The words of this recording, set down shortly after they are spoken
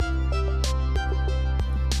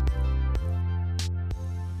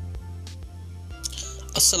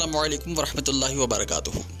अस्सलामुअलैकुम वरहमतुल्लाहि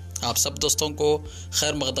वबरकातुहू। आप सब दोस्तों को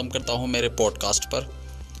खैर मक़दम करता हूँ मेरे पॉडकास्ट पर।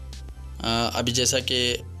 अभी जैसा कि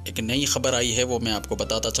एक नई ख़बर आई है वो मैं आपको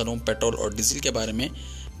बताता चलूँ पेट्रोल और डीज़ल के बारे में।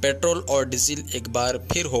 पेट्रोल और डीज़ल एक बार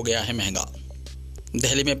फिर हो गया है महंगा।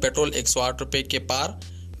 दिल्ली में पेट्रोल 108 रुपये के पार,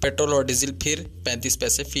 पेट्रोल और डीज़ल फिर 35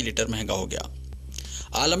 पैसे फ़ी लीटर महंगा हो गया।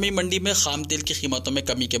 आलमी मंडी में खाम तेल की कीमतों में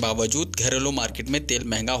कमी के बावजूद घरेलू मार्केट में तेल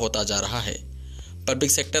महंगा होता जा रहा है।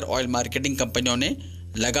 पब्लिक सेक्टर ऑयल मार्केटिंग कंपनियों ने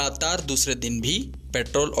लगातार दूसरे दिन भी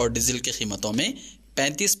पेट्रोल और डीजल की कीमतों में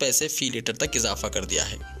 35 पैसे फ़ी लीटर तक इजाफा कर दिया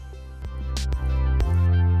है।